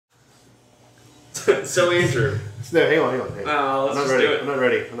So Andrew. No, hang on. Let's just do it. I'm not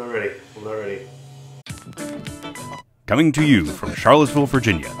ready. Coming to you from Charlottesville,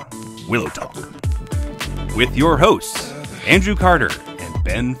 Virginia, Willow Talk. With your hosts, Andrew Carter and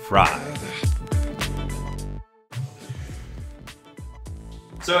Ben Fry.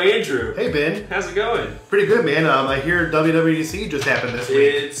 So Andrew. Hey Ben. How's it going? Pretty good, man. I hear WWDC just happened this week.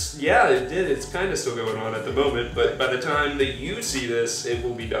 It did. It's kind of still going on at the moment, but by the time that you see this, it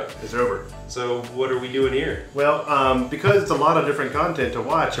will be done. It's over. So what are we doing here? Well, because it's a lot of different content to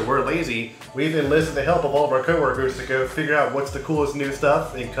watch and we're lazy, we've enlisted the help of all of our coworkers to go figure out what's the coolest new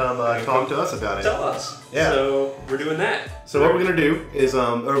stuff and come talk to us about it. Tell us. Yeah. So we're doing that. So what we're going to do is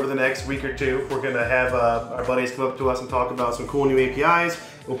over the next week or two, we're going to have our buddies come up to us and talk about some cool new APIs.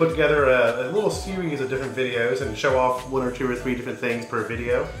 We'll put together a little series of different videos and show off 1 or 2 or 3 different things per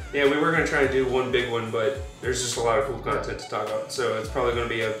video. Yeah, we were going to try to do one big one, but there's just a lot of cool content to talk about. So it's probably going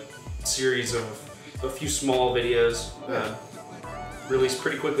to be a series of a few small videos released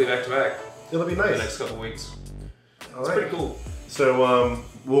pretty quickly back to back. It'll be nice. For the next couple weeks. All it's right. pretty cool. So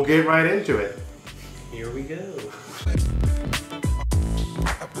we'll get right into it. Here we go.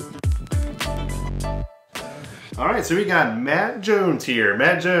 All right, so we got Matt Jones here.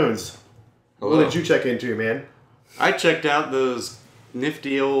 Matt Jones, Hello. What did you check into, man? I checked out those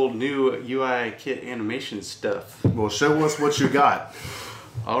nifty old new UI kit animation stuff. Well, show us what you got.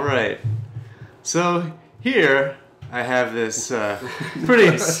 All right. So here I have this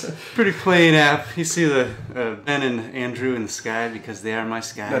pretty plain app. You see the Ben and Andrew in the sky because they are my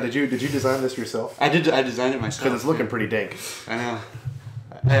sky. Now, did you design this yourself? I did. I designed it myself. Because it's looking pretty dank. I know.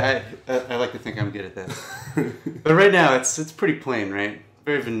 I like to think I'm good at that. But right now it's pretty plain, right?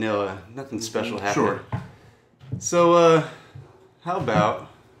 Very vanilla. Nothing special happening. Sure. So how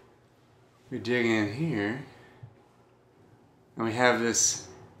about we dig in here and we have this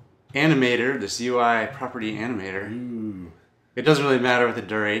animator, this UI property animator. Ooh. It doesn't really matter what the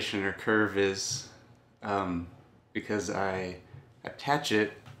duration or curve is because I attach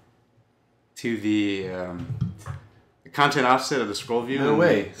it to the content offset of the scroll view. No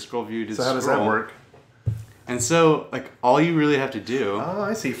way. Scroll view to So how does that work? And so, like, all you really have to do... Oh,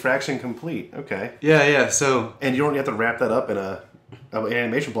 I see. Fraction complete. Okay. Yeah, so... And you don't have to wrap that up in an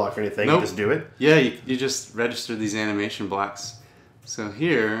animation block or anything. Nope. You just do it? Yeah, you just register these animation blocks. So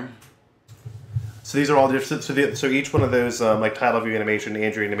here... So these are all different. So each one of those, like title view animation,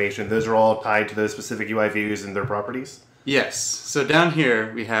 Andrew animation, those are all tied to those specific UI views and their properties? Yes. So down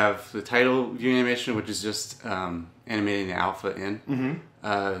here, we have the title view animation, which is just animating the alpha in.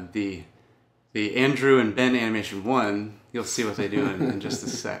 Mm-hmm. The Andrew and Ben animation 1, you'll see what they do in just a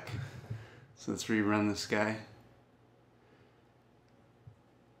sec. So let's rerun this guy.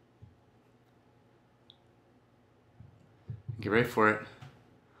 Get ready for it.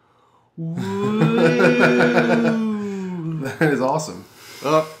 Woo! That is awesome.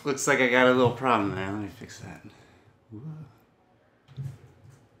 Oh, looks like I got a little problem there. Let me fix that. Whoa.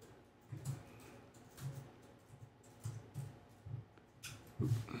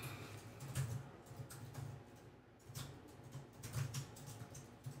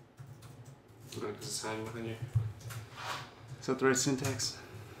 Because it's hiding behind you. Is that the right syntax?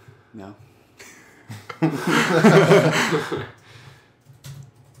 No.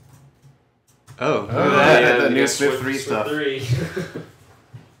 Oh, look at that. That new Swift 3 stuff.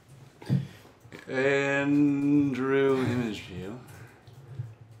 Andrew image view.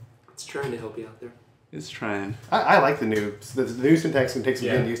 It's trying to help you out there. It's trying. I like the new syntax can take some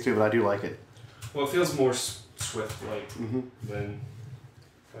getting used to, but I do like it. Well, it feels more Swift-like than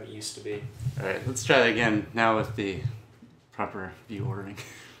how it used to be. Alright, let's try that again, now with the proper view ordering.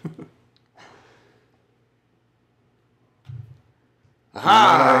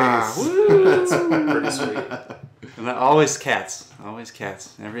 Aha! Nice. Woo! That's pretty sweet. And always cats. Always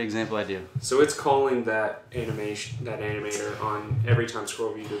cats. Every example I do. So it's calling that animator on every time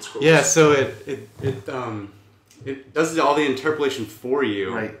scroll view did scroll. Yeah, so it does all the interpolation for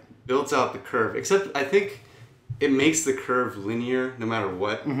you. Right. Builds out the curve. Except I think it makes the curve linear no matter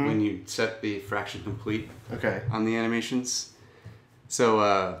what when you set the fraction complete on the animations.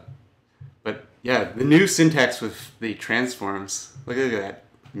 So but yeah, the new syntax with the transforms. Look at that.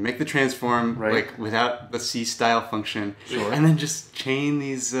 You make the transform like without the C style function, and then just chain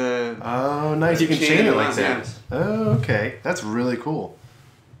these. Oh, nice! You can chain it like that. Oh, okay, that's really cool.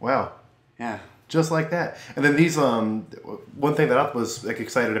 Wow. Yeah. Just like that. And then these one thing that I was like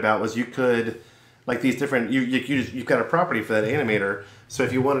excited about was you could like these different you've got a property for that animator. So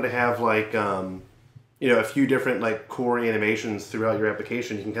if you wanted to have like you know, a few different like core animations throughout your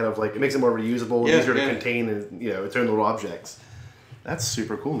application, you can kind of like, it makes it more reusable and easier to contain and, you know, its own little objects. That's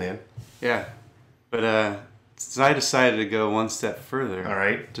super cool, man. Yeah. But so I decided to go one step further. All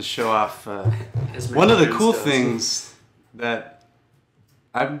right. To show off one of the cool things that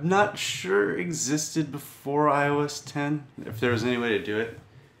I'm not sure existed before iOS 10, if there was any way to do it.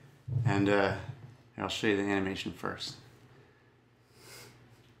 And I'll show you the animation first.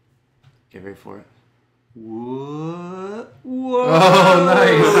 Get ready for it. Whoa! Whoa! Oh,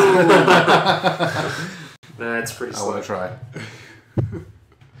 nice. That's pretty slick. I want to try.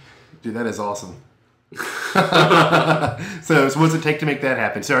 Dude, that is awesome. So what's it take to make that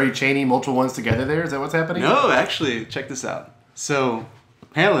happen? So are you chaining multiple ones together there? Is that what's happening? No, actually, check this out. So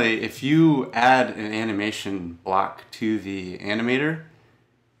apparently, if you add an animation block to the animator,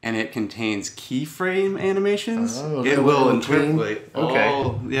 and it contains keyframe animations, it will interpolate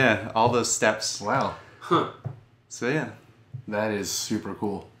all those steps. Wow. Huh. So yeah. That is super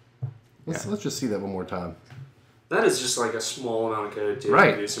cool. Let's just see that one more time. That is just like a small amount of code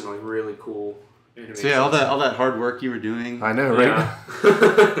to do some like really cool animations. So yeah, all that hard work you were doing. I know, right? Yeah.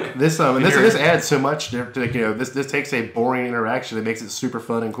 This adds so much to this takes a boring interaction that makes it super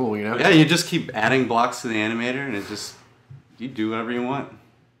fun and cool, Yeah, you just keep adding blocks to the animator and you do whatever you want.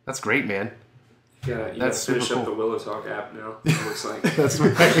 That's great, man. Yeah, you got to finish up the WillowTalk app now. It looks like that's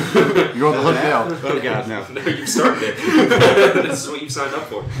right. You're on the hook now. Oh god, no! No, you've started it. This is what you've signed up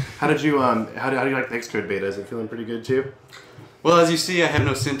for. How did you how do you like the Xcode beta? Is it feeling pretty good too? Well, as you see, I have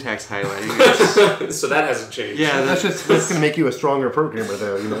no syntax highlighting. So that hasn't changed. Yeah, that's going to make you a stronger programmer,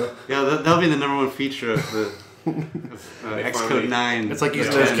 though. You know. Yeah, that'll be the #1 feature of the Xcode 9. It's like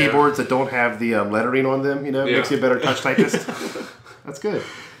using those keyboards that don't have the lettering on them. Makes you a better touch typist. That's good.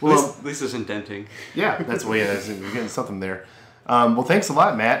 Well, at least there's indenting. Yeah, that's you're getting something there. Well, thanks a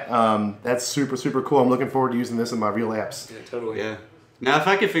lot, Matt. That's super, super cool. I'm looking forward to using this in my real apps. Yeah, totally. Yeah. Now, if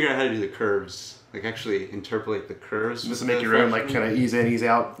I could figure out how to do the curves, like actually interpolate the curves. Just to make your own, like kind of ease in, ease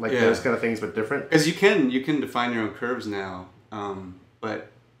out, like those kind of things, but different. Because you can define your own curves now, but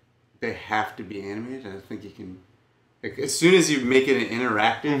they have to be animated. I think you can. Like, as soon as you make it an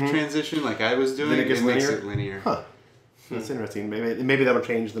interactive transition, like I was doing, then it makes it linear. Huh. That's interesting. Maybe that'll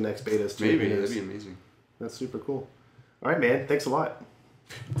change the next betas too. Maybe that'd be amazing. That's super cool. All right, man. Thanks a lot.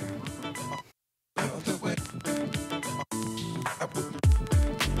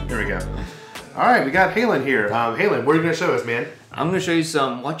 There we go. All right, we got Halen here. Halen, what are you going to show us, man? I'm going to show you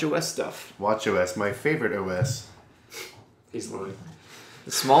some watchOS stuff. watchOS, my favorite OS. He's lying.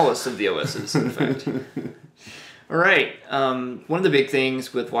 The smallest of the OSs, in fact. All right. One of the big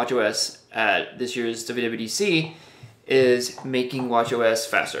things with watchOS at this year's WWDC is making watchOS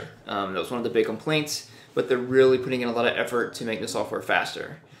faster. That was one of the big complaints, but they're really putting in a lot of effort to make the software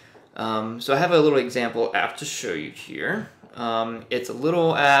faster. So I have a little example app to show you here. It's a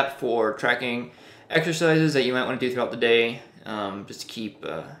little app for tracking exercises that you might want to do throughout the day, just to keep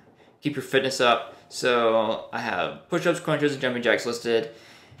your fitness up. So I have push-ups, crunches, and jumping jacks listed,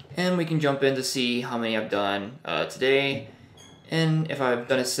 and we can jump in to see how many I've done today. And if I've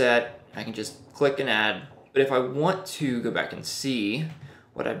done a set, I can just click and add. But if I want to go back and see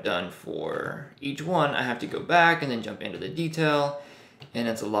what I've done for each one, I have to go back and then jump into the detail, and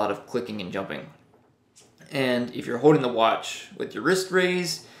it's a lot of clicking and jumping. And if you're holding the watch with your wrist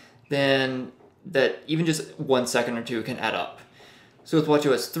raised, then that even just 1 second or two can add up. So with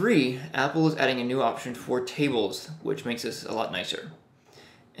watchOS 3, Apple is adding a new option for tables, which makes this a lot nicer.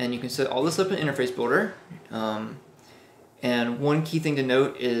 And you can set all this up in Interface Builder. And one key thing to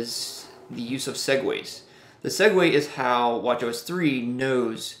note is the use of segues. The segue is how watchOS 3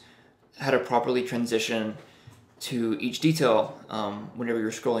 knows how to properly transition to each detail whenever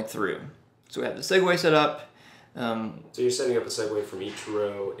you're scrolling through. So we have the segue set up. So you're setting up a segue from each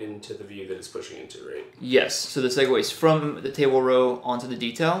row into the view that it's pushing into, right? Yes. So the segue is from the table row onto the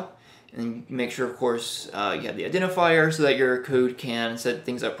detail. And make sure, of course, you have the identifier so that your code can set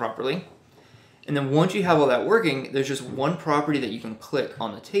things up properly. And then once you have all that working, there's just one property that you can click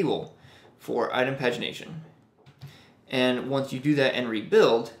on the table for item pagination. And once you do that and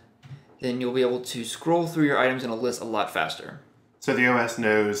rebuild, then you'll be able to scroll through your items in a list a lot faster. So the OS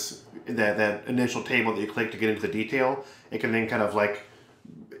knows that initial table that you click to get into the detail, it can then kind of like,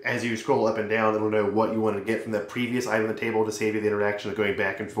 as you scroll up and down, it'll know what you want to get from that previous item on the table to save you the interaction of going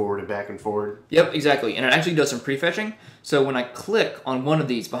back and forward and back and forward. Yep, exactly. And it actually does some prefetching. So when I click on one of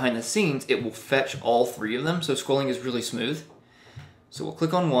these behind the scenes, it will fetch all three of them. So scrolling is really smooth. So we'll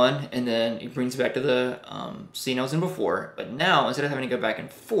click on one, and then it brings back to the scene I was in before. But now, instead of having to go back and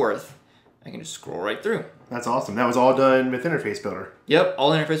forth, I can just scroll right through. That's awesome. That was all done with Interface Builder. Yep,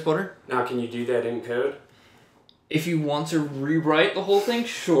 all Interface Builder. Now, can you do that in code? If you want to rewrite the whole thing,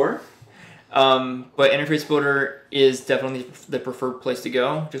 sure. But Interface Builder is definitely the preferred place to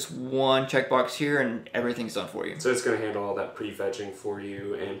go. Just one checkbox here and everything's done for you. So it's going to handle all that prefetching for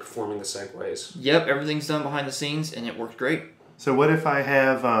you and performing the segues. Yep, everything's done behind the scenes and it worked great. So what if I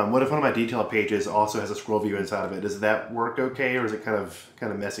have, what if one of my detail pages also has a scroll view inside of it? Does that work okay, or is it kind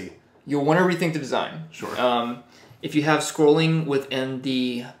of messy? You'll want to rethink the design. Sure. If you have scrolling within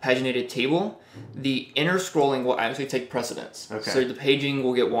the paginated table, the inner scrolling will actually take precedence. Okay. So the paging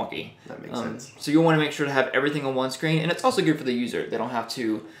will get wonky. That makes sense. So you'll want to make sure to have everything on one screen, and it's also good for the user. They don't have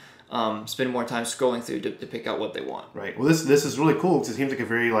to spend more time scrolling through to pick out what they want. Right. Well, this is really cool because it seems like a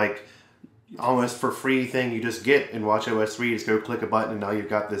very almost for free thing you just get in watchOS 3. Just go click a button and now you've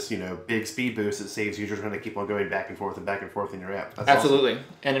got this big speed boost that saves users trying to keep on going back and forth in your app. That's Absolutely. Awesome.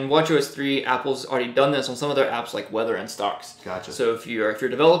 And in watchOS 3, Apple's already done this on some of their apps like Weather and Stocks. Gotcha. So if you're a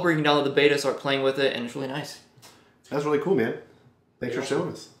developer, you can download the beta, start playing with it, and it's really nice. That's really cool, man. Thanks for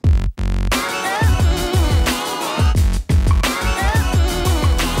showing us.